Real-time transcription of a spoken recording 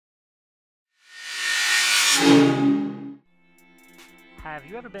Have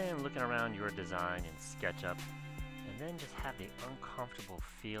you ever been looking around your design in SketchUp and then just have the uncomfortable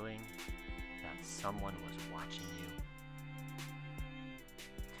feeling that someone was watching you?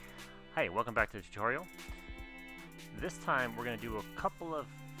 Hey, welcome back to the tutorial. This time we're going to do a couple of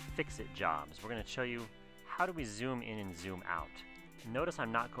fix-it jobs. We're going to show you how do we zoom in and zoom out. Notice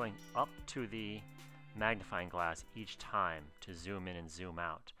I'm not going up to the magnifying glass each time to zoom in and zoom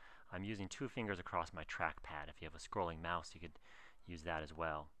out. I'm using two fingers across my trackpad. If you have a scrolling mouse, you could use that as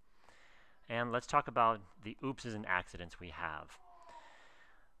well. And let's talk about the oopses and accidents we have.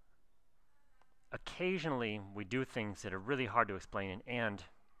 Occasionally, we do things that are really hard to explain and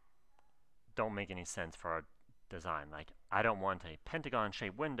don't make any sense for our design. Like, I don't want a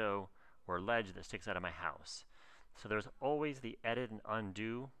pentagon-shaped window or ledge that sticks out of my house. So there's always the edit and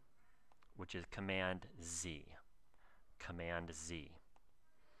undo, which is Command Z. Command Z.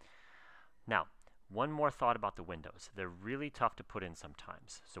 Now, one more thought about the windows. They're really tough to put in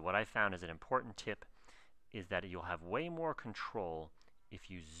sometimes. So what I found as an important tip is that you'll have way more control if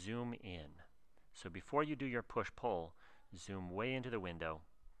you zoom in. So before you do your push-pull, zoom way into the window,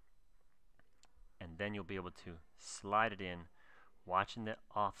 and then you'll be able to slide it in, watching the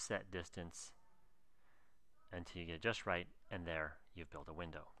offset distance until you get it just right, and there you've built a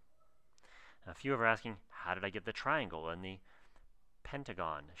window. Now, a few are asking, how did I get the triangle and the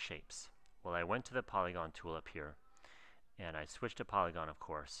pentagon shapes? Well, I went to the polygon tool up here, and I switched to polygon, of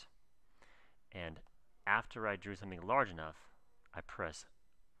course. And after I drew something large enough, I press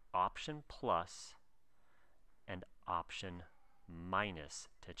Option plus and Option minus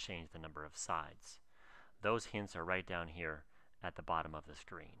to change the number of sides. Those hints are right down here at the bottom of the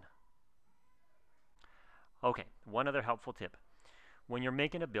screen. Okay, one other helpful tip. When you're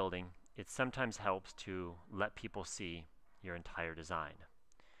making a building, it sometimes helps to let people see your entire design.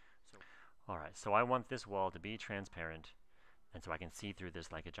 Alright, so I want this wall to be transparent, and so I can see through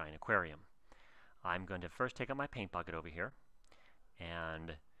this like a giant aquarium. I'm going to first take out my paint bucket over here,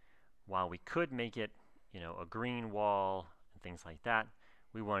 and while we could make it, a green wall and things like that,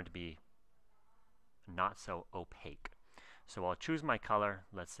 we want it to be not so opaque. So I'll choose my color.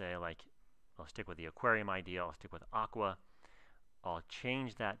 Let's say I'll stick with the aquarium idea. I'll stick with aqua. I'll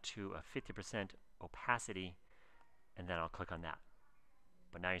change that to a 50% opacity, and then I'll click on that.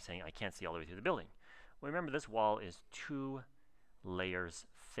 But now you're saying I can't see all the way through the building. Well, remember, this wall is 2 layers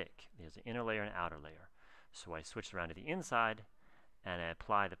thick. There's an inner layer and outer layer. So I switch around to the inside, and I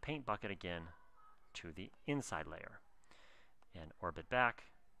apply the paint bucket again to the inside layer. And orbit back,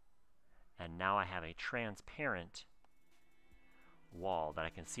 and now I have a transparent wall that I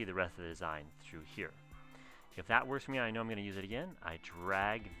can see the rest of the design through here. If that works for me, I know I'm going to use it again. I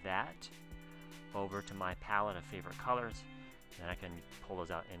drag that over to my palette of favorite colors, and I can pull those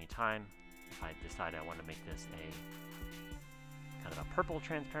out anytime. If I decide I want to make this a kind of a purple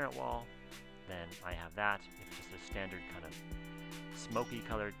transparent wall, then I have that. If it's just a standard kind of smoky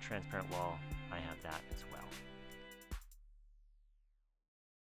colored transparent wall, I have